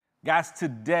Guys,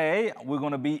 today we're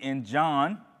going to be in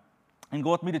John, and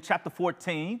go with me to chapter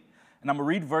 14, and I'm going to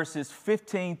read verses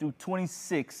 15 through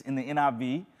 26 in the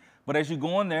NIV. But as you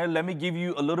go in there, let me give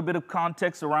you a little bit of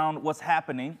context around what's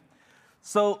happening.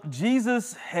 So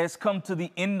Jesus has come to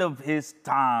the end of his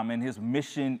time and his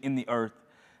mission in the earth,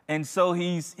 and so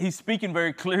he's speaking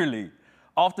very clearly.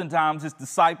 Oftentimes his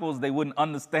disciples, they wouldn't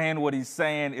understand what he's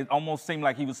saying. It almost seemed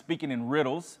like he was speaking in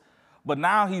riddles, but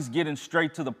now he's getting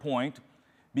straight to the point,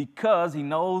 because he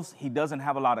knows he doesn't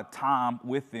have a lot of time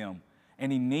with them,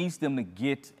 and he needs them to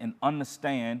get and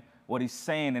understand what he's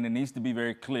saying, and it needs to be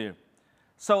very clear.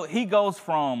 So he goes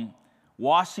from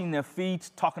washing their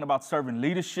feet, talking about servant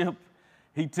leadership.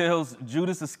 He tells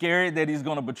Judas Iscariot that he's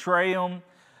going to betray him.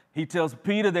 He tells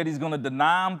Peter that he's going to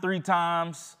deny him 3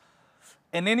 times.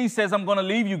 And then he says, I'm going to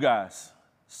leave you guys.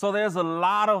 So there's a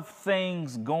lot of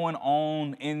things going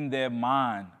on in their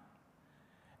mind.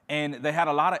 And they had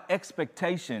a lot of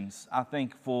expectations, I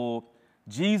think, for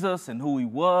Jesus and who he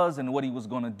was and what he was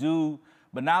going to do.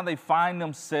 But now they find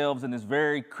themselves in this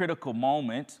very critical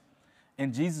moment,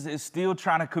 and Jesus is still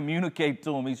trying to communicate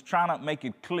to them. He's trying to make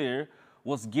it clear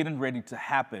what's getting ready to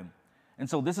happen. And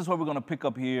so this is where we're going to pick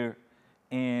up here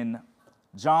in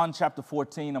John chapter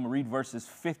 14. I'm going to read verses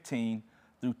 15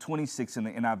 through 26 in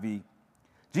the NIV.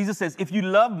 Jesus says, "If you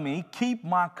love me, keep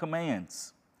my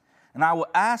commands, and I will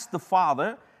ask the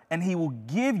Father, and he will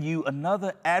give you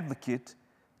another advocate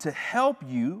to help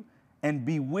you and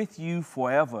be with you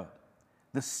forever,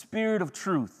 the Spirit of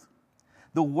truth.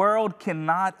 The world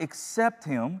cannot accept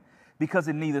him because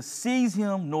it neither sees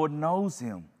him nor knows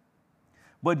him.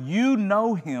 But you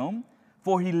know him,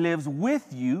 for he lives with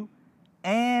you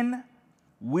and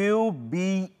will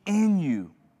be in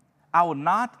you. I will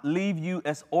not leave you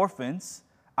as orphans.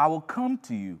 I will come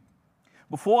to you.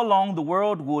 Before long, the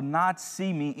world will not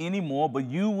see me anymore, but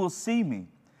you will see me.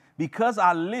 Because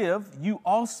I live, you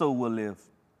also will live.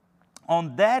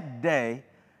 On that day,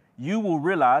 you will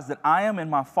realize that I am in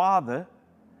my Father,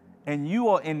 and you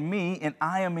are in me, and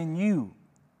I am in you.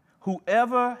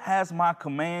 Whoever has my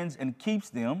commands and keeps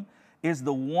them is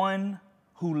the one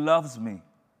who loves me.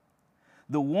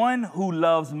 The one who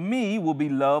loves me will be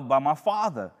loved by my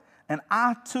Father, and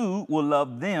I too will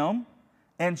love them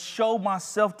and show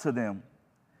myself to them."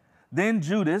 Then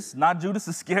Judas, not Judas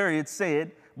Iscariot,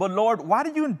 said, "But Lord, why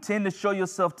do you intend to show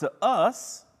yourself to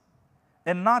us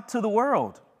and not to the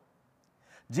world?"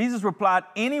 Jesus replied,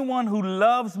 "Anyone who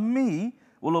loves me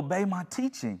will obey my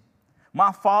teaching.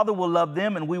 My Father will love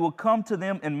them, and we will come to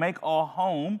them and make our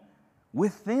home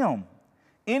with them.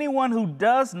 Anyone who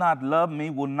does not love me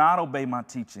will not obey my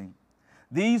teaching.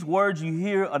 These words you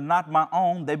hear are not my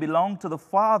own. They belong to the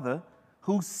Father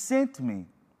who sent me.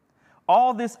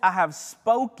 All this I have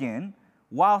spoken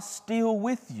while still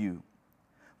with you.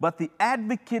 But the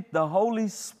advocate, the Holy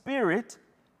Spirit,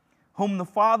 whom the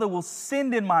Father will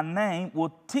send in my name,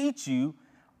 will teach you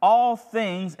all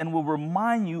things and will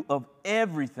remind you of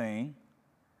everything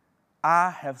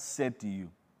I have said to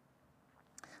you."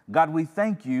 God, we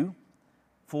thank you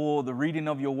for the reading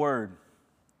of your word.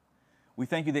 We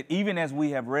thank you that even as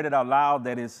we have read it out loud,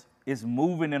 that is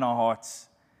moving in our hearts.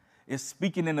 It's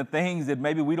speaking into things that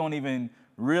maybe we don't even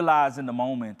realize in the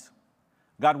moment.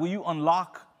 God, will you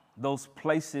unlock those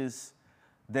places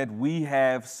that we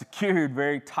have secured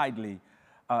very tightly?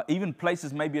 Even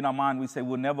places maybe in our mind we say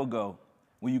we'll never go.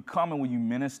 Will you come and will you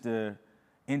minister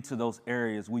into those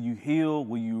areas? Will you heal?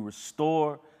 Will you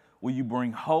restore? Will you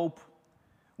bring hope?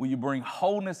 Will you bring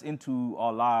wholeness into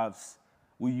our lives?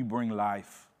 Will you bring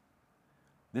life?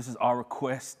 This is our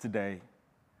request today.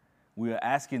 We are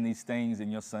asking these things in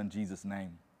your Son, Jesus'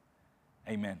 name.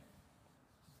 Amen.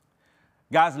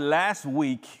 Guys, last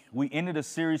week, we ended a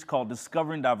series called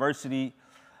Discovering Diversity.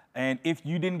 And if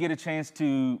you didn't get a chance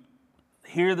to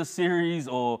hear the series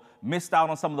or missed out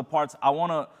on some of the parts, I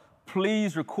want to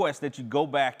please request that you go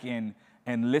back and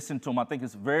listen to them. I think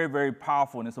it's very, very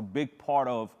powerful, and it's a big part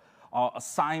of our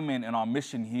assignment and our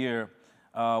mission here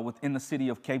within the city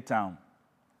of Cape Town.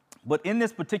 But in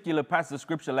this particular passage of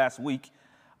scripture last week,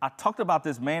 I talked about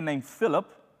this man named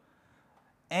Philip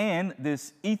and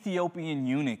this Ethiopian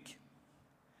eunuch,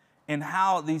 and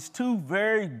how these two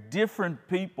very different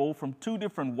people from two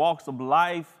different walks of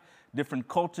life, different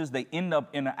cultures, they end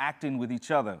up interacting with each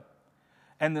other.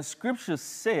 And the scripture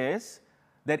says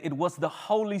that it was the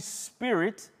Holy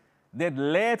Spirit that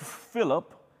led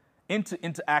Philip into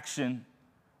interaction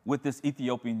with this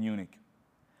Ethiopian eunuch.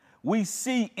 We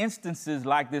see instances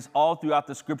like this all throughout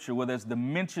the scripture where there's the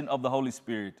mention of the Holy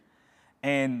Spirit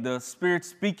and the Spirit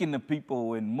speaking to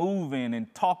people and moving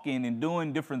and talking and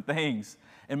doing different things.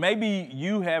 And maybe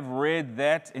you have read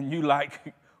that and you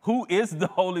like, who is the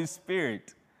Holy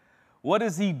Spirit? What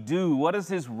does he do? What is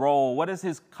his role? What is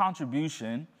his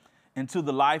contribution into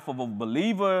the life of a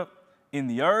believer in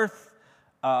the earth?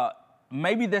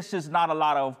 Maybe there's just not a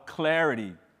lot of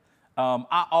clarity.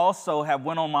 I also have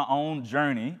went on my own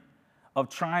journey of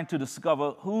trying to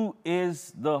discover who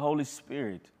is the Holy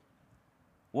Spirit.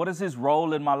 What is his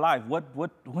role in my life?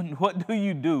 What do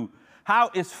you do?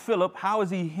 How is Philip, how is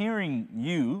he hearing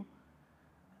you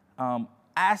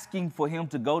asking for him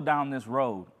to go down this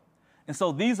road? And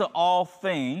so these are all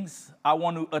things I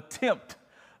want to attempt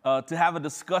to have a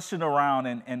discussion around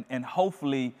and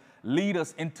hopefully lead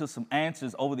us into some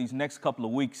answers over these next couple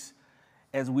of weeks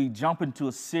as we jump into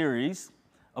a series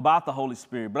about the Holy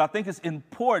Spirit. But I think it's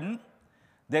important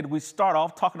that we start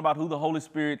off talking about who the Holy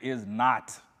Spirit is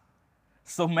not.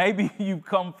 So maybe you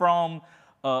come from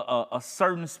a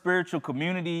certain spiritual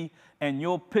community and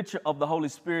your picture of the Holy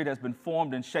Spirit has been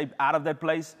formed and shaped out of that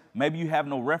place. Maybe you have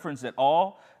no reference at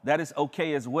all. That is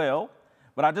okay as well.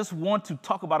 But I just want to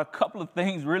talk about a couple of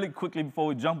things really quickly before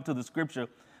we jump into the scripture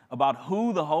about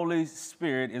who the Holy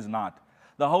Spirit is not.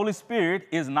 The Holy Spirit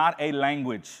is not a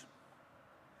language.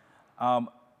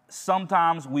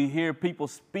 Sometimes we hear people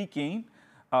speaking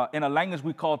in a language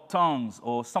we call tongues,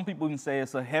 or some people even say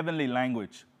it's a heavenly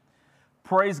language.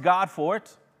 Praise God for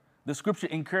it. The scripture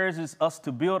encourages us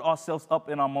to build ourselves up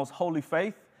in our most holy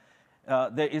faith.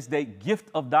 There is the gift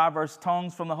of diverse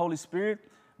tongues from the Holy Spirit,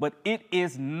 but it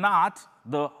is not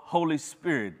the Holy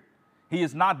Spirit. He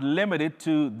is not limited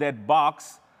to that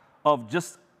box of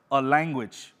just a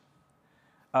language.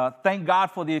 Thank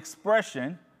God for the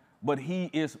expression, but he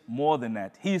is more than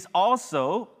that. He is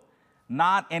also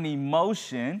not an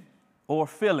emotion or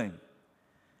feeling.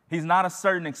 He's not a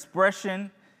certain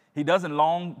expression. He doesn't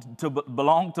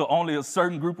belong to only a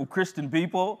certain group of Christian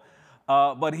people,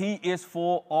 but he is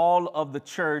for all of the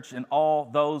church and all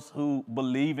those who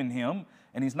believe in him,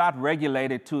 and he's not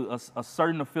regulated to a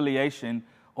certain affiliation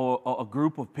or a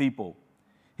group of people.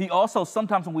 He also,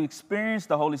 sometimes when we experience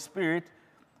the Holy Spirit,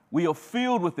 we are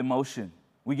filled with emotion.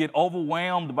 We get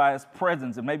overwhelmed by his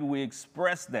presence, and maybe we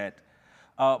express that.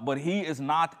 But he is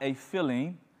not a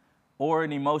feeling or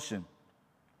an emotion.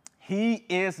 He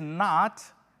is not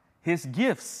his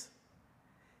gifts.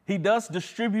 He does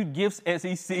distribute gifts as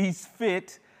he sees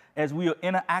fit, as we are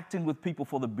interacting with people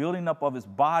for the building up of his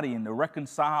body and to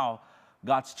reconcile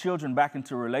God's children back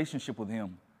into a relationship with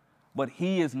him. But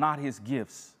he is not his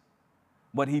gifts.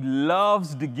 But he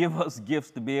loves to give us gifts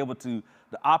to be able to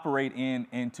operate in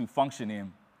and to function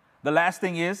in. The last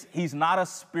thing is, he's not a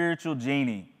spiritual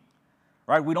genie,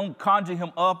 right? We don't conjure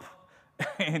him up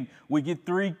and we get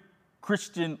 3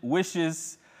 Christian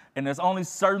wishes and there's only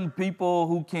certain people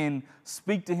who can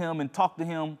speak to him and talk to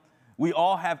him. We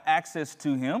all have access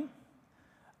to him,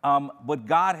 but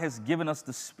God has given us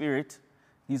the Spirit.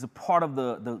 He's a part of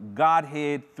the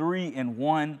Godhead, 3 in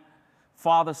 1,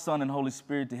 Father, Son, and Holy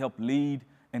Spirit to help lead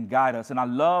and guide us. And I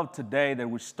love today that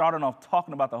we're starting off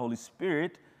talking about the Holy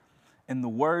Spirit, and the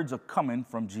words are coming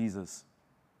from Jesus.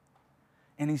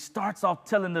 And he starts off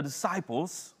telling the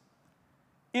disciples,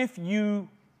 if you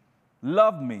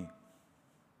love me,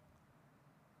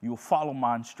 you will follow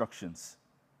my instructions.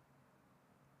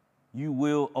 You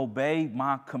will obey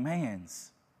my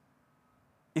commands.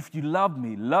 If you love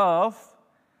me, love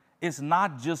is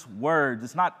not just words.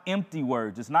 It's not empty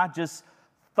words. It's not just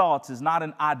thoughts. It's not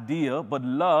an idea, but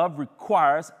love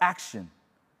requires action.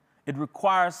 It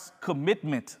requires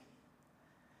commitment.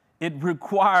 It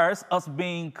requires us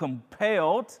being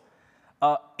compelled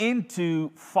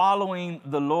into following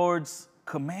the Lord's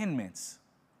commandments.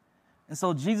 And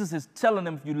so Jesus is telling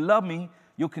them, if you love me,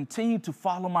 you'll continue to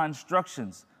follow my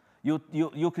instructions.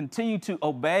 You'll continue to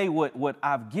obey what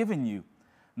I've given you,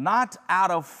 not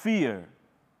out of fear,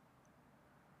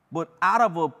 but out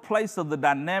of a place of the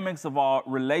dynamics of our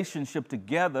relationship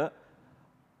together.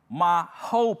 My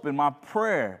hope and my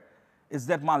prayer is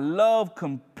that my love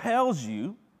compels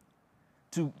you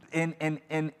to, and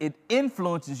it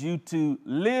influences you to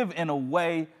live in a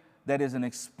way that is an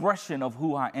expression of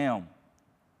who I am.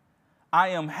 I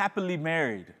am happily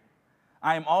married.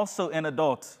 I am also an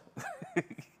adult.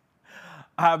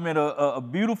 I'm in a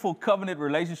beautiful covenant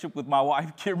relationship with my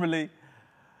wife, Kimberly,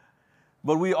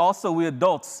 but we're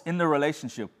adults in the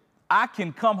relationship. I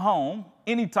can come home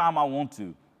anytime I want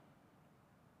to,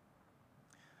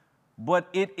 but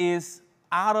it is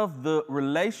out of the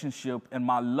relationship and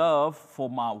my love for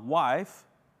my wife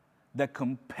that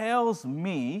compels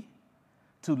me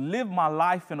to live my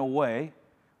life in a way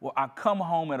where I come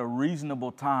home at a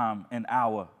reasonable time and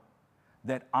hour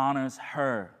that honors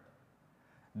her,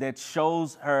 that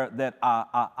shows her that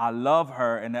I love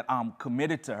her and that I'm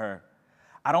committed to her.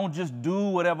 I don't just do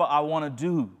whatever I want to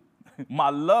do. My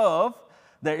love,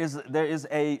 there is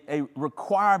a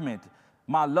requirement.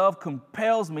 My love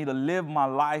compels me to live my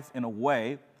life in a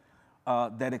way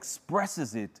that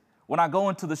expresses it. When I go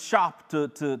into the shop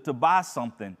to buy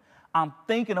something, I'm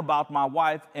thinking about my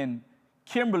wife and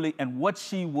Kimberly and what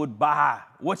she would buy,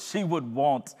 what she would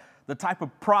want, the type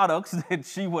of products that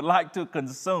she would like to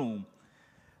consume.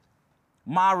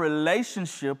 My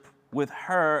relationship with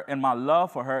her and my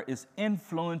love for her is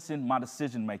influencing my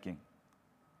decision making.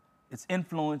 It's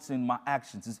influencing my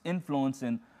actions. It's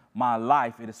influencing my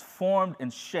life. It has formed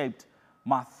and shaped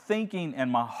my thinking and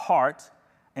my heart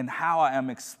and how I am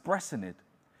expressing it.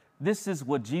 This is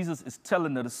what Jesus is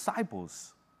telling the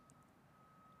disciples.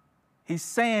 He's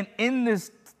saying in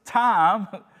this time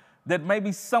that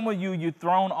maybe some of you're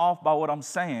thrown off by what I'm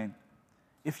saying.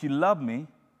 If you love me,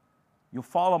 you'll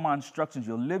follow my instructions.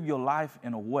 You'll live your life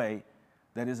in a way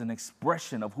that is an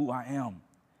expression of who I am.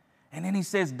 And then he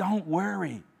says, don't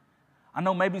worry. I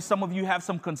know maybe some of you have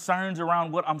some concerns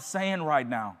around what I'm saying right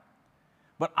now,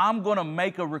 but I'm going to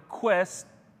make a request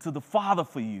to the Father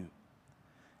for you.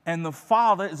 And the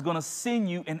Father is going to send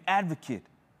you an advocate.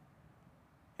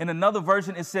 In another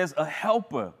version, it says a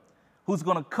helper who's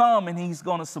going to come and he's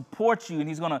going to support you and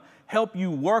he's going to help you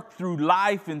work through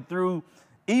life and through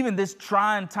even this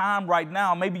trying time right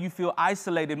now. Maybe you feel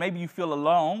isolated, maybe you feel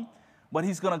alone, but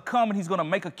he's going to come and he's going to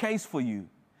make a case for you.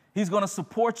 He's going to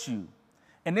support you.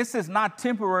 And this is not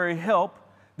temporary help.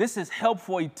 This is help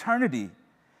for eternity.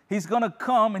 He's going to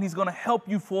come and he's going to help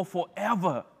you for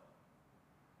forever.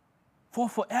 For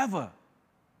forever.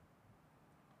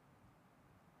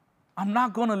 I'm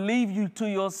not going to leave you to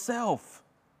yourself,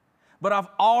 but I've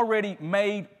already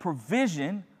made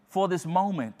provision for this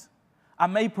moment. I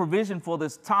made provision for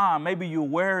this time. Maybe you're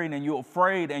worried and you're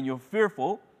afraid and you're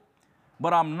fearful,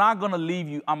 but I'm not going to leave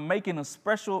you. I'm making a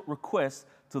special request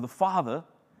to the Father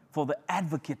for the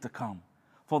advocate to come,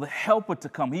 for the helper to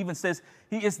come. He even says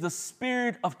he is the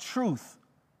Spirit of truth.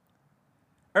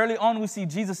 Early on, we see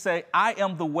Jesus say, I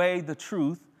am the way, the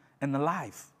truth, and the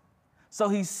life. So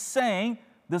he's saying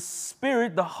the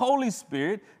Spirit, the Holy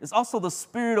Spirit, is also the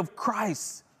Spirit of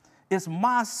Christ. It's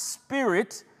my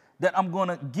spirit that I'm going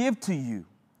to give to you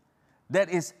that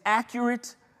is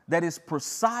accurate, that is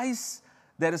precise,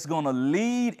 that is going to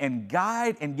lead and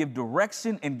guide and give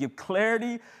direction and give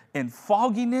clarity and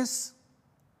fogginess.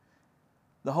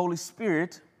 The Holy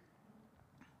Spirit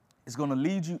is going to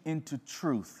lead you into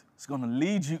truth. It's going to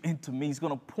lead you into me. He's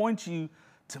going to point you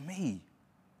to me.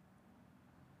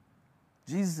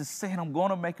 Jesus is saying, I'm going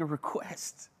to make a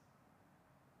request.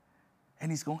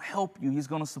 And he's going to help you. He's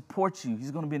going to support you.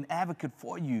 He's going to be an advocate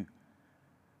for you.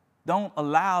 Don't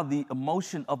allow the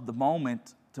emotion of the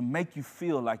moment to make you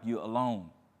feel like you're alone.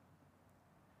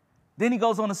 Then he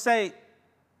goes on to say,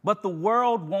 but the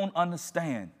world won't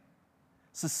understand.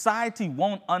 Society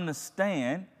won't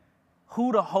understand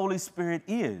who the Holy Spirit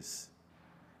is.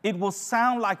 It will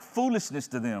sound like foolishness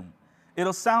to them.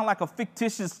 It'll sound like a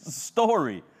fictitious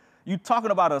story. You talking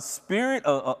about a spirit,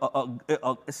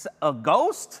 a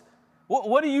ghost?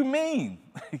 What do you mean?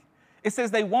 It says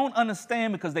they won't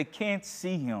understand because they can't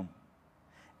see him.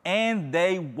 And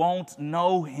they won't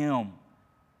know him.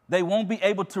 They won't be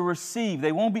able to receive.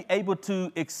 They won't be able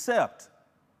to accept.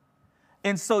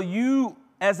 And so you,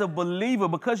 as a believer,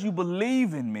 because you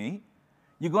believe in me,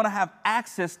 you're going to have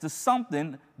access to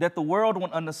something that the world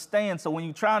won't understand. So when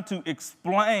you're trying to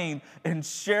explain and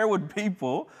share with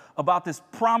people about this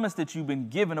promise that you've been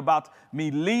given, about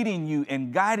me leading you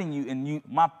and guiding you and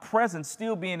my presence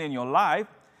still being in your life,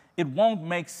 it won't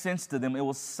make sense to them. It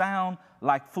will sound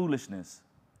like foolishness.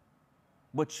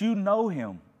 But you know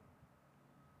him.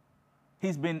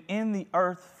 He's been in the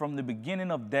earth from the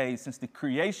beginning of days, since the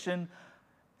creation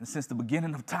and since the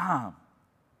beginning of time.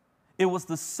 It was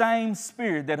the same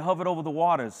Spirit that hovered over the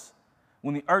waters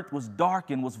when the earth was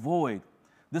dark and was void.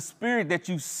 The Spirit that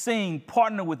you've seen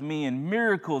partner with me in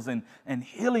miracles and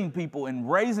healing people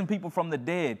and raising people from the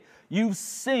dead. You've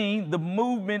seen the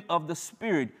movement of the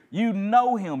Spirit. You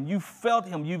know him. You felt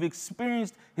him. You've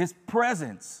experienced his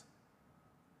presence.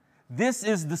 This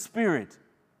is the Spirit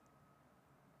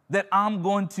that I'm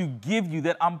going to give you,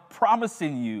 that I'm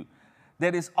promising you,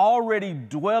 that is already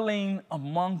dwelling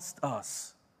amongst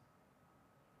us.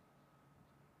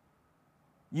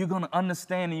 You're going to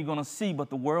understand and you're going to see, but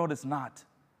the world is not.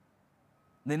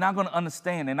 They're not going to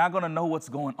understand. They're not going to know what's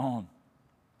going on.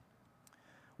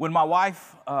 When my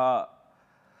wife,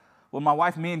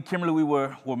 me and Kimberly, we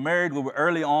were married. We were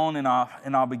early on in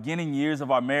our beginning years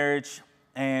of our marriage,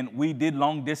 and we did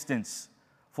long distance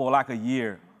for like a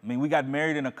year. I mean, we got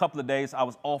married in a couple of days. I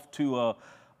was off to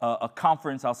a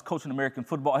conference. I was coaching American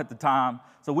football at the time,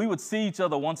 so we would see each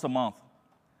other once a month.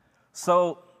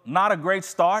 So not a great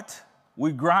start.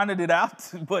 We grinded it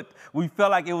out, but we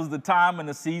felt like it was the time and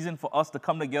the season for us to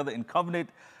come together in covenant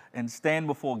and stand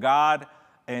before God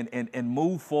and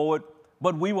move forward.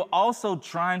 But we were also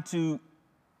trying to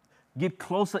get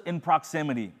closer in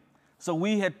proximity. So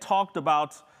we had talked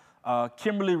about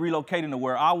Kimberly relocating to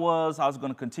where I was. I was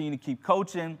going to continue to keep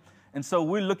coaching. And so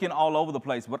we're looking all over the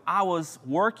place. But I was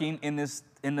working in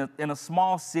a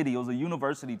small city. It was a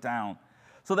university town.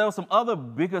 So there were some other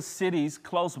bigger cities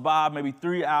close by, maybe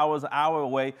 3 hours, an hour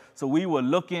away. So we were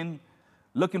looking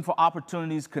for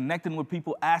opportunities, connecting with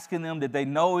people, asking them, did they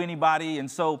know anybody?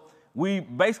 And so we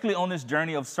basically on this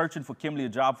journey of searching for Kimberly a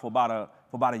job for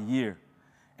about a year.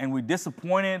 And we're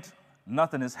disappointed.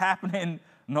 Nothing is happening.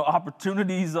 No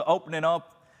opportunities are opening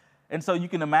up. And so you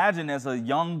can imagine as a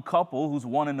young couple who's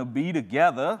wanting to be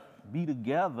together, we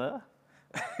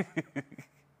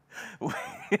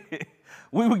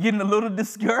were getting a little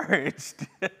discouraged.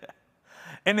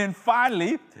 And then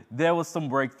finally, there was some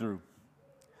breakthrough.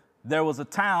 There was a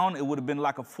town, it would have been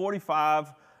like a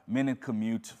 45-minute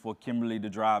commute for Kimberly to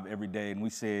drive every day. And we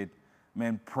said,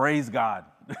 man, praise God.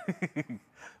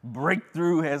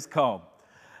 Breakthrough has come.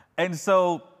 And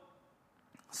so,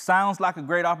 sounds like a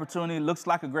great opportunity, looks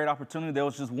like a great opportunity. There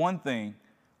was just one thing.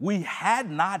 We had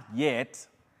not yet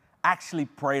actually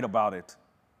prayed about it.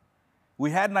 We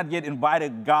had not yet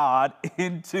invited God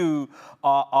into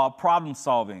our problem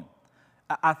solving.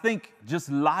 I think just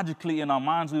logically in our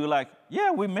minds, we were like,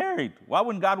 yeah, we're married. Why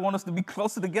wouldn't God want us to be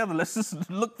closer together? Let's just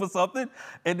look for something.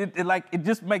 And it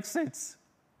just makes sense.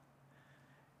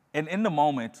 And in the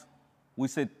moment, we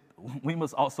said, we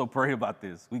must also pray about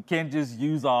this. We can't just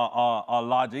use our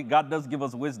logic. God does give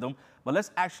us wisdom, but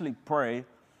let's actually pray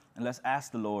and let's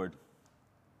ask the Lord.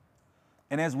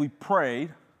 And as we prayed,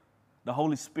 the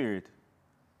Holy Spirit,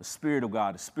 the Spirit of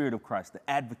God, the Spirit of Christ, the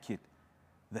advocate,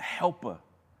 the helper,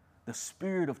 the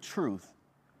Spirit of truth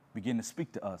began to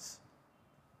speak to us.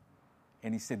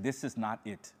 And he said, this is not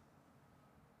it.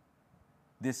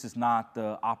 This is not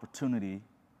the opportunity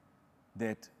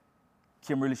that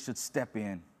Kimberly should step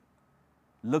in.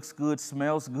 Looks good,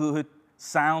 smells good,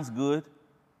 sounds good,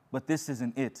 but this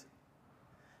isn't it.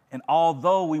 And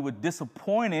although we were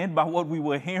disappointed by what we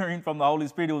were hearing from the Holy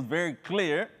Spirit, it was very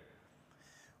clear,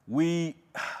 we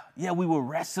were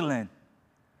wrestling.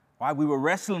 Right? We were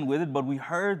wrestling with it, but we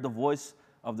heard the voice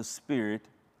of the Spirit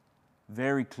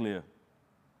very clear.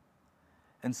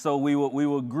 And so we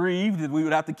were grieved that we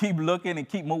would have to keep looking and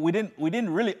keep moving. We didn't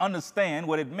really understand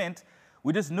what it meant.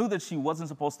 We just knew that she wasn't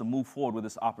supposed to move forward with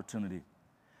this opportunity.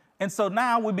 And so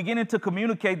now we're beginning to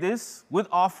communicate this with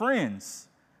our friends,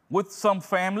 with some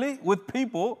family, with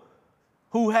people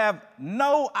who have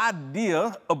no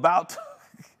idea about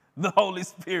the Holy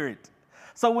Spirit.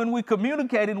 So when we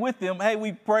communicated with them, hey,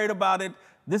 we prayed about it.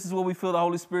 This is what we feel the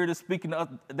Holy Spirit is speaking to us.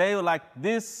 They were like,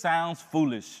 this sounds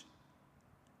foolish.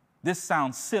 This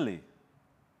sounds silly.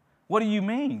 What do you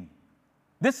mean?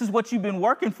 This is what you've been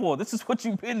working for. This is what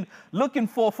you've been looking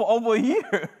for over a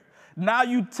year. Now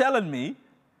you telling me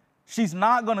she's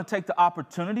not going to take the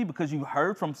opportunity because you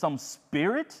heard from some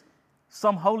spirit,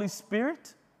 some Holy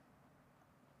Spirit?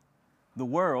 The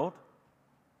world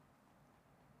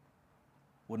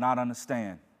will not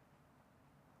understand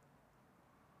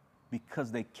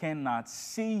because they cannot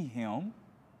see him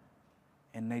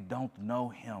and they don't know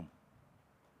him.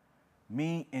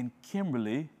 Me and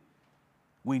Kimberly,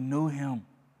 we knew him.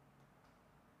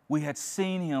 We had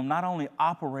seen him not only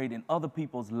operate in other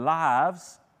people's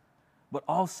lives, but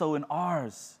also in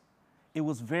ours. It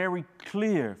was very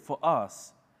clear for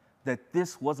us that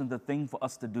this wasn't the thing for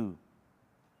us to do.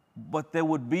 But there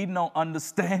would be no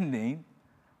understanding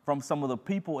from some of the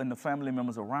people and the family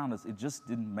members around us. It just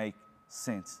didn't make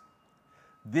sense.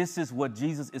 This is what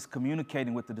Jesus is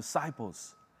communicating with the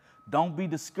disciples. Don't be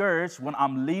discouraged when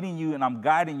I'm leading you and I'm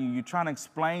guiding you. You're trying to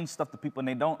explain stuff to people and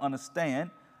they don't understand.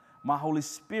 My Holy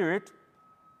Spirit,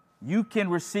 you can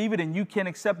receive it and you can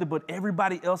accept it, but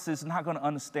everybody else is not going to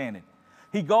understand it.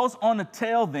 He goes on to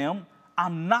tell them,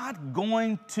 I'm not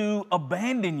going to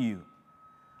abandon you.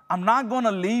 I'm not going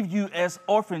to leave you as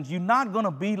orphans. You're not going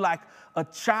to be like a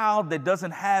child that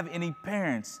doesn't have any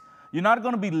parents. You're not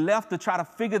going to be left to try to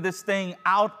figure this thing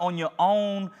out on your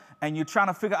own, and you're trying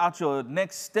to figure out your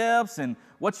next steps and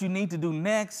what you need to do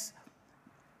next.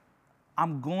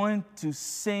 I'm going to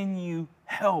send you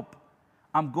help.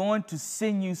 I'm going to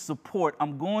send you support.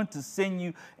 I'm going to send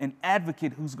you an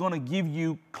advocate who's going to give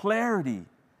you clarity,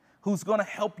 who's going to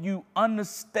help you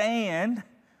understand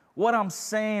what I'm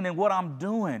saying and what I'm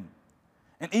doing.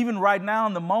 And even right now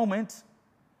in the moment,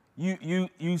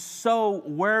 you so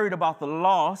worried about the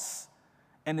loss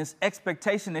and this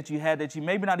expectation that you had that you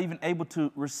maybe not even able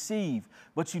to receive,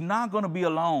 but you're not going to be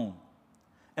alone.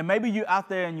 And maybe you're out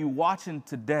there and you're watching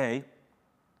today.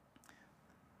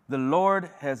 The Lord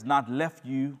has not left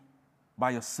you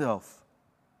by yourself,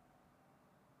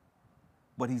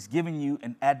 but He's given you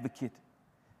an advocate.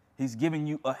 He's given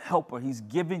you a helper. He's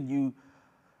given you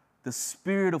the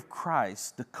Spirit of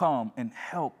Christ to come and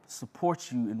help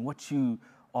support you in what you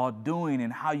are doing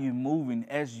and how you're moving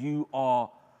as you are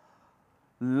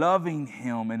loving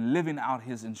Him and living out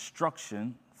His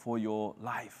instruction for your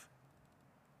life.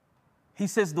 He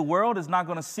says the world is not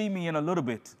going to see me in a little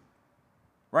bit,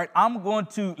 right? I'm going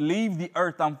to leave the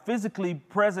earth. I'm physically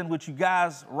present with you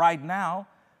guys right now,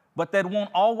 but that won't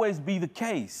always be the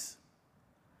case.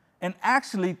 And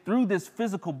actually, through this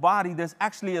physical body, there's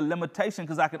actually a limitation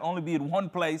because I can only be in one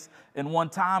place in one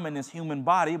time in this human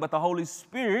body, but the Holy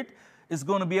Spirit is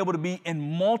going to be able to be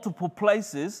in multiple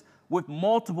places with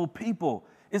multiple people.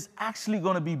 It's actually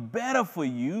going to be better for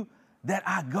you that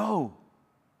I go.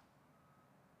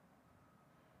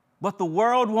 But the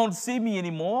world won't see me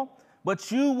anymore,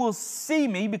 but you will see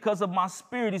me because of my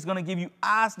Spirit. He's going to give you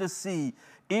eyes to see,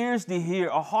 ears to hear,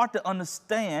 a heart to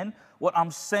understand what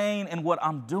I'm saying and what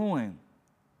I'm doing.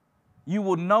 You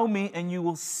will know me and you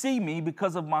will see me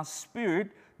because of my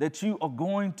Spirit that you are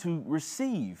going to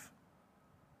receive.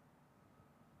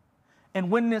 And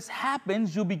when this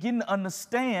happens, you'll begin to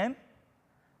understand,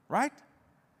 right,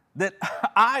 that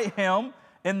I am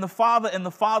in the Father and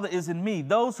the Father is in me.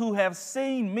 Those who have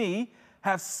seen me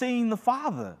have seen the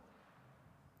Father.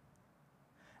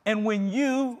 And when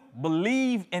you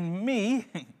believe in me,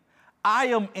 I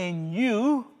am in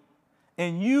you,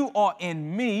 and you are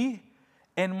in me,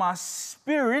 and my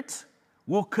Spirit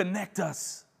will connect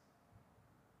us.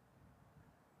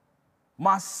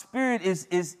 My Spirit is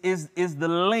the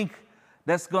link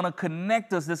that's going to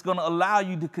connect us, that's going to allow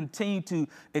you to continue to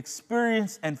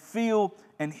experience and feel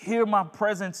and hear my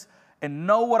presence and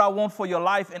know what I want for your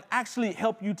life and actually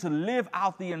help you to live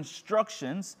out the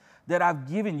instructions that I've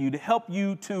given you, to help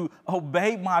you to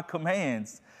obey my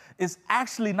commands. It's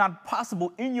actually not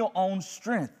possible in your own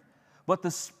strength, but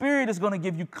the Spirit is going to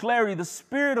give you clarity. The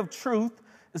Spirit of truth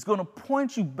is going to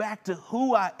point you back to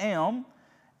who I am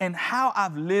and how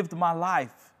I've lived my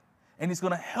life. And He's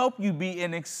going to help you be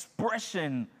an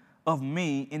expression of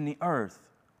me in the earth.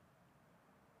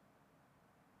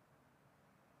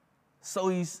 So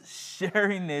He's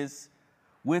sharing this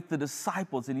with the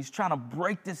disciples, and He's trying to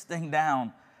break this thing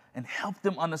down and help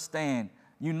them understand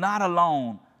you're not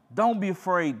alone. Don't be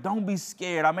afraid. Don't be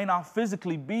scared. I may not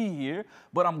physically be here,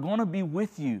 but I'm going to be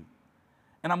with you.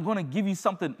 And I'm going to give you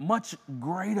something much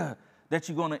greater that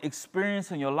you're going to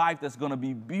experience in your life that's going to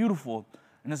be beautiful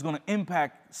and it's going to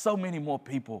impact so many more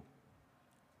people.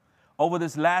 Over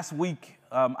this last week,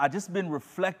 I just been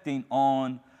reflecting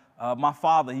on my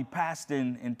father. He passed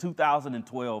in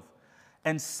 2012.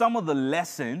 And some of the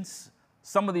lessons,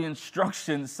 some of the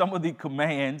instructions, some of the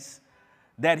commands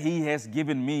that he has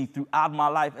given me throughout my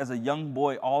life as a young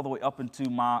boy all the way up into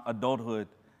my adulthood.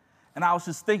 And I was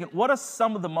just thinking, what are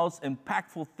some of the most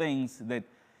impactful things that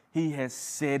he has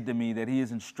said to me, that he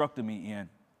has instructed me in?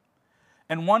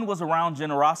 And one was around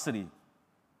generosity.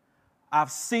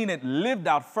 I've seen it lived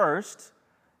out first,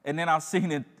 and then I've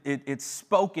seen it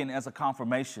spoken as a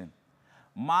confirmation.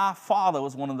 My father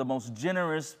was one of the most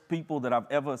generous people that I've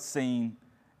ever seen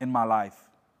in my life.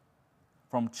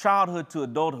 From childhood to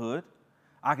adulthood,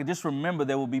 I can just remember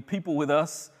there would be people with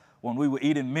us when we were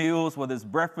eating meals, whether it's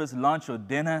breakfast, lunch, or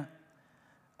dinner.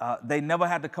 They never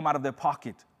had to come out of their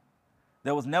pocket.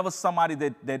 There was never somebody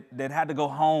that had to go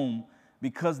home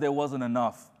because there wasn't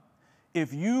enough.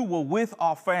 If you were with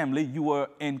our family, you were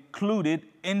included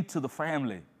into the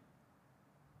family.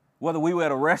 Whether we were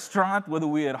at a restaurant, whether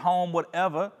we were at home,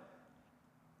 whatever,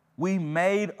 we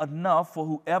made enough for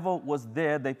whoever was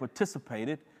there. They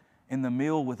participated in the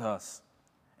meal with us.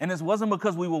 And it wasn't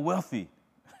because we were wealthy.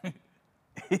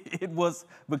 It was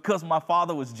because my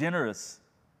father was generous.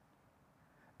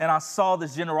 And I saw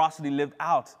this generosity lived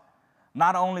out,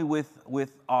 not only with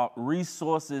our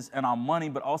resources and our money,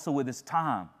 but also with his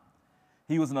time.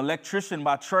 He was an electrician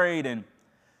by trade, and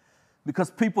because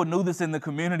people knew this in the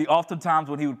community, oftentimes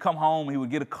when he would come home, he would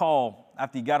get a call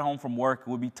after he got home from work,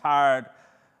 would be tired,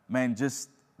 man, just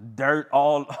dirt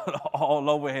all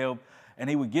over him, and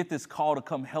he would get this call to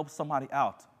come help somebody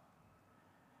out.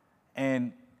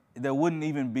 And there wouldn't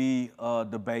even be a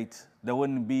debate. There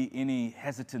wouldn't be any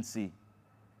hesitancy.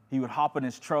 He would hop in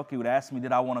his truck. He would ask me,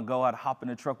 did I want to go? I'd hop in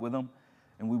the truck with him,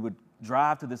 and we would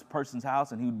drive to this person's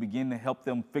house and he would begin to help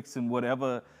them fixing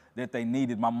whatever that they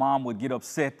needed. My mom would get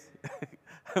upset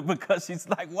because she's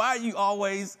like, why are you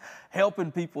always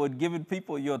helping people and giving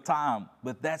people your time?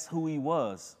 But that's who he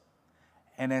was.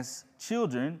 And as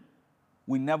children,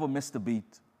 we never missed a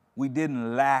beat. We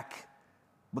didn't lack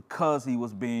because he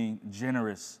was being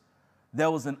generous.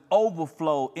 There was an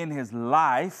overflow in his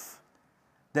life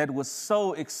that was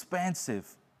so expansive.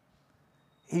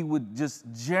 He would just,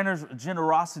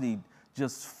 generosity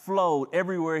just flowed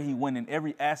everywhere he went in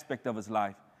every aspect of his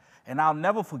life. And I'll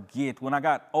never forget when I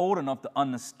got old enough to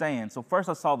understand. So first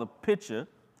I saw the picture,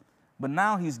 but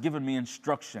now he's given me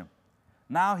instruction.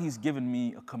 Now he's given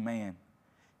me a command.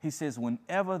 He says,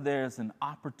 whenever there's an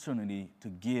opportunity to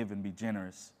give and be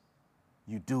generous,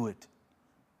 you do it.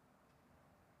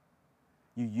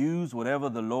 You use whatever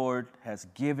the Lord has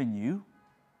given you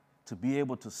to be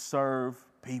able to serve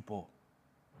people.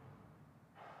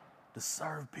 To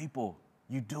serve people,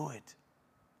 you do it.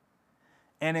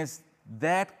 And it's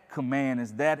that command,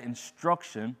 it's that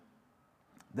instruction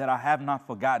that I have not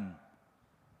forgotten.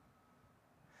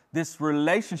 This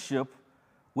relationship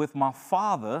with my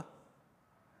father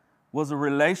was a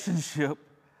relationship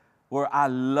where I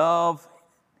love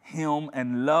him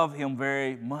and love him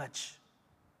very much.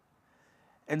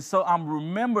 And so I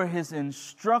remember his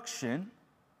instruction,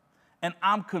 and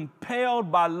I'm compelled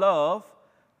by love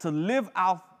to live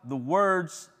out the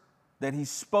words that he's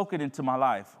spoken into my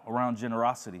life around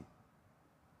generosity.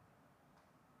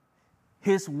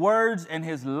 His words and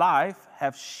his life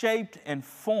have shaped and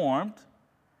formed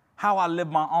how I live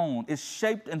my own. It's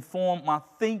shaped and formed my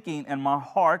thinking and my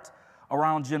heart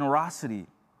around generosity.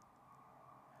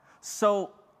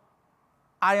 So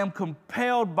I am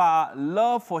compelled by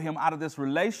love for him out of this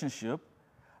relationship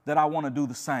that I want to do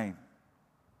the same.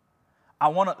 I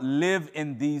want to live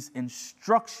in these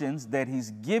instructions that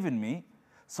he's given me,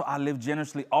 so I live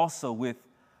generously also with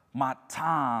my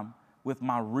time, with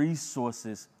my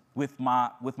resources, with my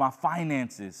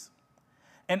finances.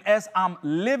 And as I'm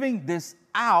living this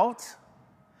out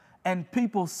and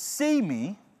people see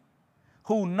me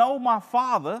who know my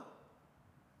father,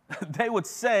 they would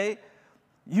say,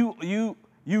 you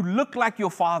look like your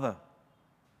father.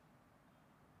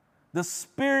 The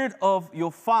spirit of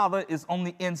your father is on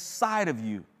the inside of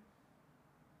you.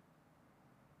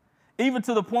 Even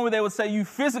to the point where they would say you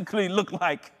physically look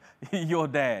like your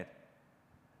dad.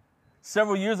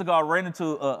 Several years ago, I ran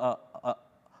into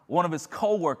one of his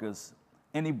coworkers,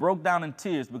 and he broke down in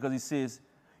tears because he says,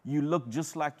 you look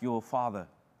just like your father.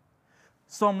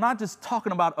 So I'm not just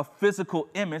talking about a physical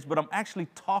image, but I'm actually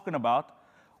talking about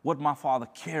what my father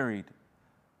carried.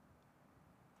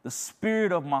 The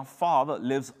spirit of my father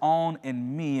lives on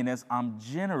in me, and as I'm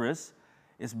generous,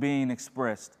 it's being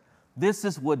expressed. This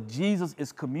is what Jesus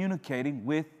is communicating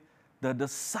with the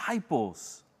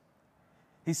disciples.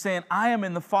 He's saying, I am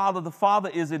in the Father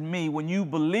is in me. When you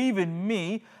believe in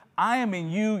me, I am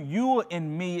in you, you are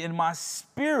in me, and my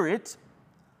spirit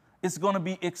is going to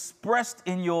be expressed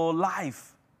in your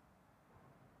life.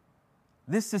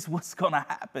 This is what's going to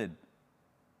happen.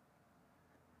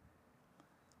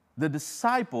 The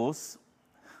disciples,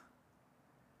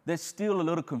 they're still a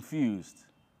little confused.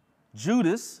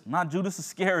 Judas, not Judas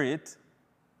Iscariot,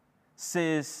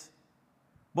 says,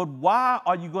 but why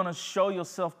are you going to show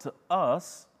yourself to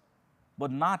us,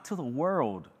 but not to the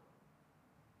world?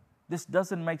 This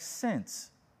doesn't make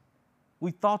sense.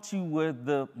 We thought you were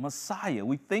the Messiah.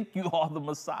 We think you are the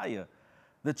Messiah,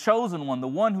 the chosen one, the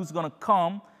one who's going to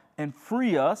come and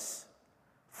free us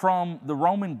from the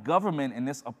Roman government and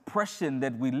this oppression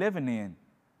that we're living in.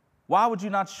 Why would you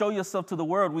not show yourself to the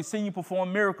world? We've seen you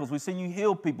perform miracles. We've seen you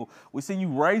heal people. We've seen you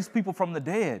raise people from the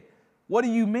dead. What do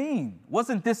you mean?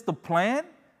 Wasn't this the plan?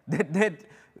 That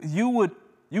you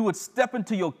would step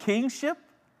into your kingship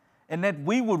and that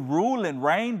we would rule and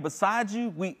reign beside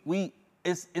you?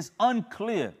 It's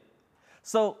unclear.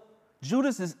 So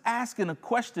Judas is asking a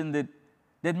question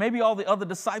that maybe all the other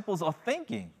disciples are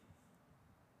thinking.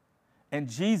 And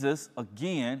Jesus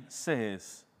again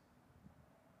says,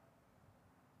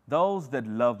 those that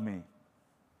love me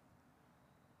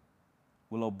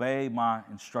will obey my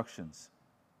instructions.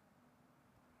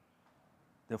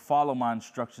 They'll follow my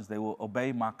instructions. They will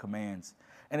obey my commands.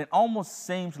 And it almost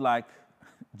seems like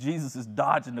Jesus is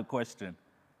dodging the question.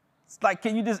 It's like,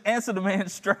 can you just answer the man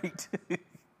straight?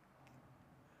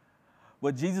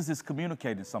 But Jesus is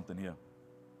communicating something here.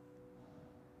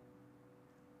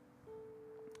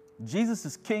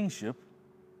 Jesus' kingship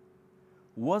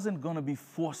wasn't going to be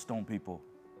forced on people.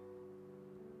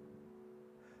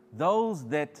 Those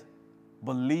that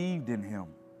believed in him,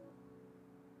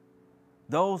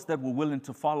 those that were willing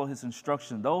to follow his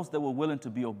instruction, those that were willing to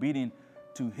be obedient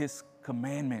to his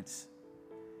commandments.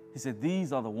 He said,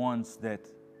 these are the ones that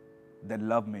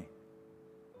love me.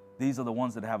 These are the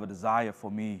ones that have a desire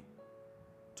for me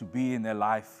to be in their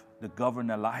life, to govern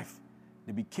their life,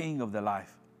 to be king of their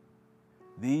life.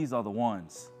 These are the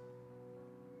ones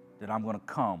that I'm going to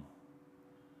come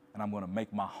and I'm going to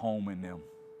make my home in them.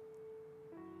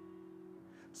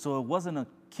 So it wasn't a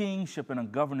kingship and a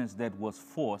governance that was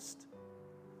forced,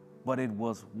 but it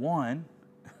was one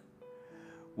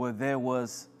where there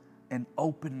was an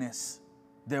openness,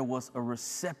 there was a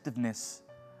receptiveness,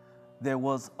 there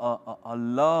was a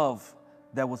love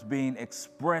that was being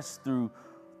expressed through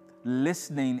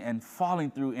listening and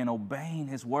following through and obeying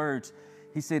his words.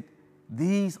 He said,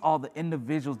 these are the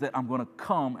individuals that I'm going to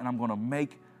come and I'm going to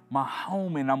make my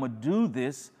home, and I'm going to do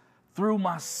this through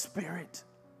my Spirit,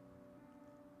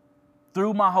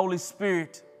 through my Holy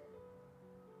Spirit.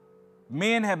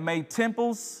 Men have made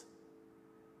temples,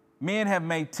 men have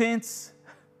made tents,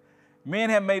 men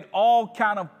have made all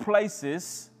kind of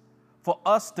places for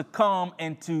us to come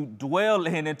and to dwell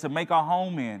in and to make our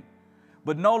home in.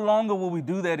 But no longer will we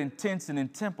do that in tents and in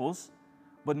temples,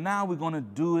 but now we're going to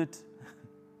do it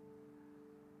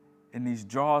in these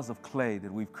jars of clay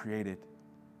that we've created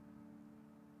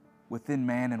within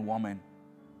man and woman,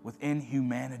 within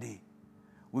humanity.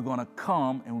 We're going to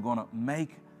come and we're going to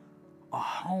make a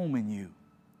home in you.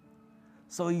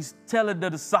 So he's telling the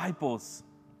disciples,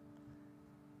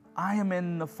 I am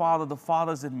in the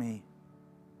Father's in me.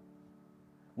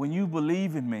 When you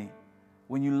believe in me,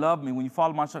 when you love me, when you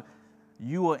follow my instructions,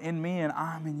 you are in me and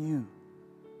I'm in you.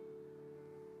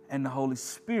 And the Holy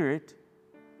Spirit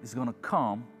is going to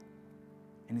come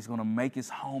and he's going to make his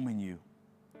home in you.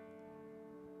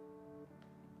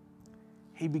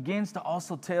 He begins to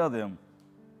also tell them,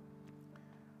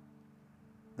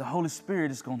 the Holy Spirit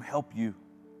is going to help you.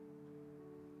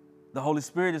 The Holy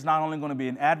Spirit is not only going to be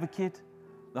an advocate,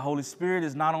 the Holy Spirit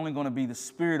is not only going to be the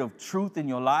Spirit of truth in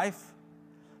your life,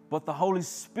 but the Holy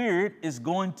Spirit is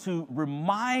going to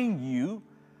remind you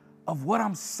of what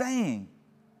I'm saying.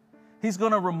 He's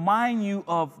going to remind you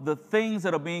of the things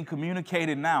that are being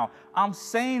communicated now. I'm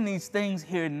saying these things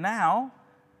here now,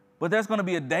 but there's going to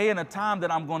be a day and a time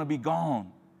that I'm going to be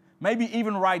gone. Maybe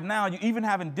even right now, you're even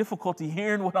having difficulty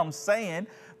hearing what I'm saying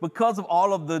because of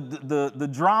all of the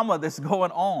drama that's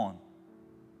going on.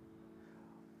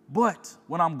 But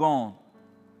when I'm gone,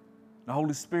 the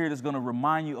Holy Spirit is going to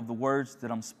remind you of the words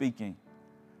that I'm speaking.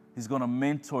 He's going to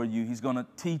mentor you. He's going to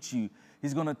teach you.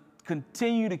 He's going to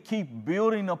continue to keep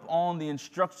building up on the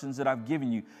instructions that I've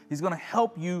given you. He's going to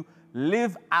help you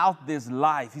live out this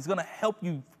life. He's going to help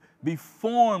you be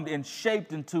formed and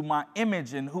shaped into my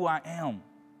image and who I am.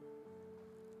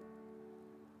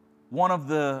 One of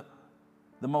the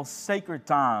most sacred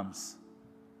times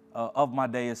of my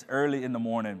day is early in the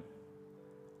morning.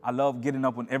 I love getting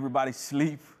up when everybody's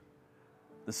asleep.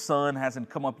 The sun hasn't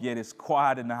come up yet. It's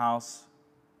quiet in the house.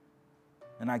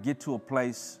 And I get to a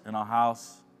place in our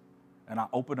house and I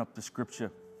open up the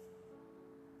scripture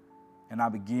and I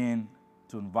begin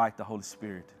to invite the Holy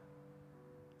Spirit.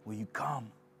 Will you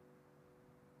come?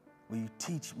 Will you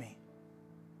teach me?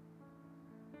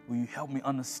 Will you help me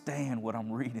understand what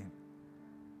I'm reading?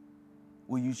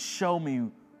 Will you show me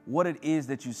what it is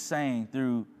that you're saying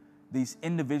through these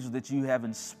individuals that you have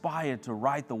inspired to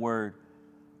write the word,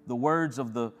 the words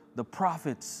of the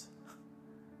prophets,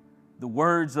 the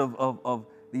words of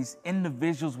these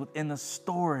individuals within the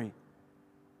story?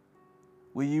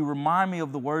 Will you remind me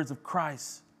of the words of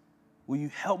Christ? Will you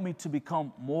help me to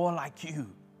become more like you?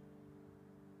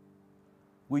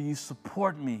 Will you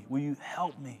support me? Will you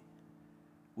help me?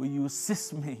 Will you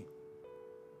assist me?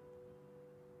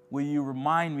 Will you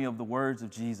remind me of the words of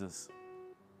Jesus?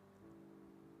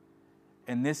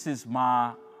 And this is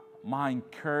my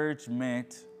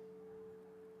encouragement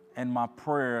and my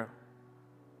prayer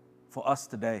for us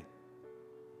today,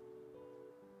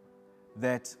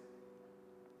 that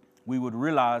we would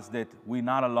realize that we're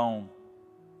not alone,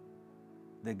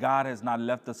 that God has not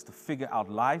left us to figure out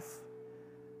life,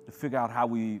 to figure out how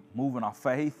we move in our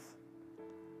faith.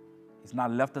 He's not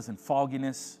left us in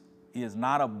fogginess. He has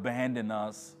not abandoned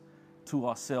us to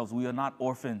ourselves. We are not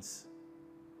orphans,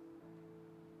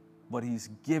 but He's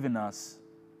given us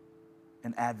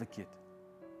an advocate.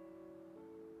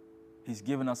 He's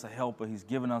given us a helper. He's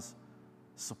given us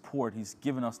support. He's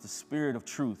given us the Spirit of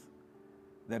truth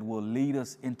that will lead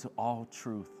us into all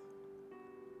truth.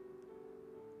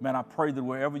 Man, I pray that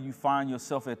wherever you find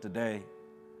yourself at today,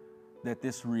 that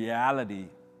this reality,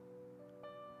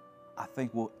 I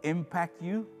think, will impact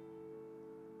you,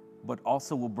 but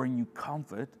also will bring you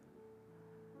comfort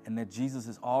and that Jesus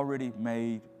has already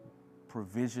made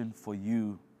provision for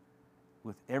you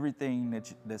with everything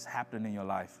that's happening in your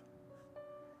life.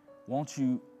 Won't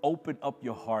you open up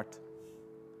your heart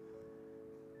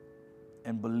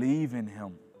and believe in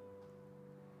him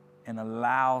and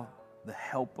allow the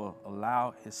helper,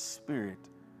 allow his spirit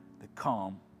to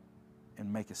come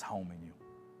and make his home in you.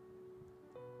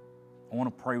 I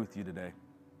want to pray with you today.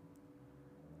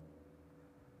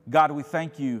 God, we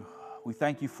thank you. We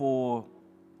thank you for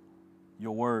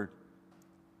your word.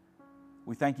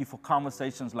 We thank you for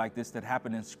conversations like this that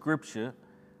happen in Scripture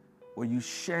where you're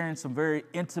sharing some very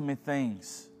intimate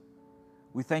things.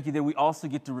 We thank you that we also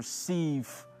get to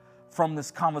receive from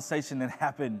this conversation that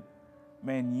happened,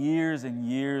 man, years and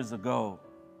years ago.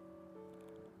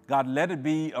 God, let it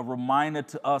be a reminder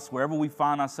to us wherever we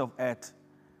find ourselves at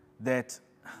that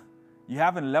you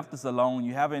haven't left us alone,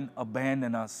 you haven't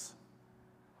abandoned us,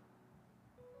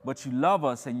 but you love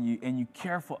us and you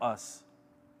care for us.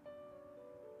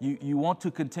 You want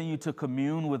to continue to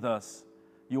commune with us.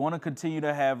 You want to continue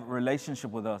to have a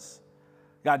relationship with us.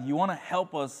 God, you want to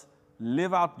help us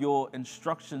live out your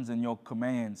instructions and your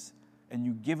commands, and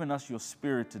you've given us your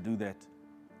spirit to do that.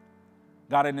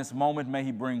 God, in this moment, may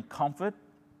he bring comfort.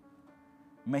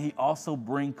 May he also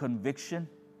bring conviction.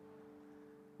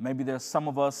 Maybe there's some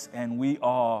of us and we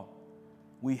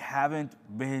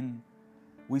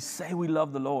say we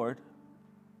love the Lord,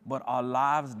 but our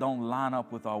lives don't line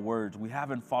up with our words. We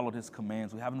haven't followed his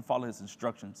commands. We haven't followed his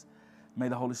instructions. May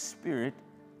the Holy Spirit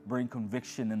bring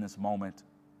conviction in this moment.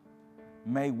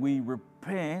 May we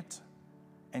repent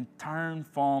and turn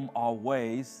from our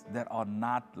ways that are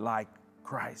not like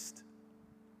Christ.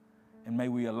 And may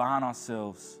we align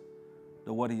ourselves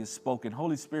to what he has spoken.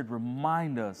 Holy Spirit,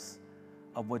 remind us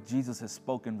of what Jesus has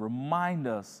spoken. Remind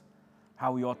us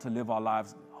how we ought to live our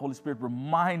lives. Holy Spirit,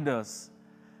 remind us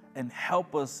and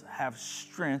help us have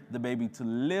strength, the baby, to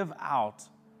live out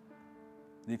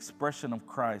the expression of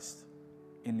Christ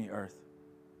in the earth.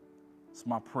 It's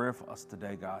my prayer for us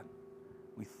today, God.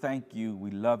 We thank you.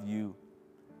 We love you.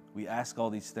 We ask all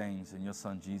these things in your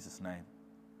Son, Jesus' name.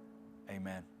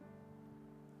 Amen.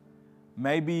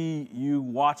 Maybe you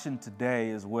watching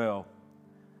today as well.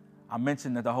 I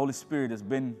mentioned that the Holy Spirit has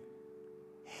been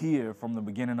here from the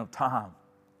beginning of time.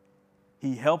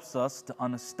 He helps us to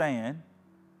understand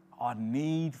our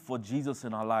need for Jesus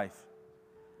in our life.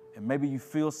 And maybe you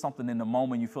feel something in the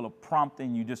moment, you feel a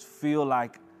prompting, you just feel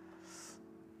like,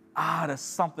 there's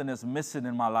something that's missing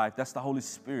in my life. That's the Holy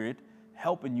Spirit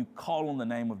helping you call on the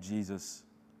name of Jesus.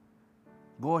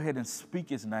 Go ahead and speak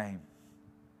his name.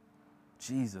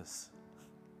 Jesus.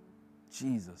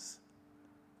 Jesus.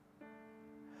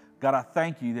 God, I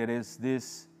thank you that it's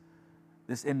this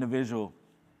individual,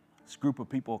 this group of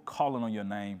people calling on your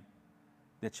name,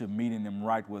 that you're meeting them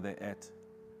right where they're at,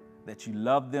 that you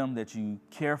love them, that you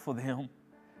care for them,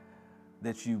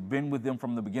 that you've been with them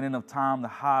from the beginning of time, the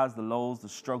highs, the lows, the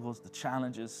struggles, the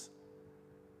challenges.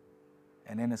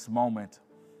 And in this moment,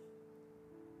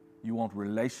 you want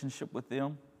relationship with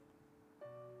them.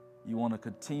 You want to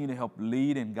continue to help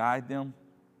lead and guide them.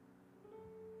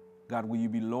 God, will you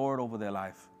be Lord over their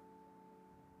life?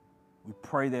 We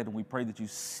pray that, and we pray that you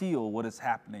seal what is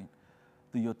happening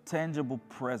through your tangible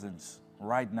presence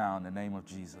right now in the name of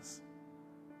Jesus.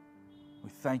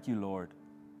 We thank you, Lord.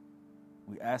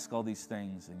 We ask all these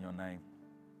things in your name.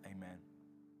 Amen.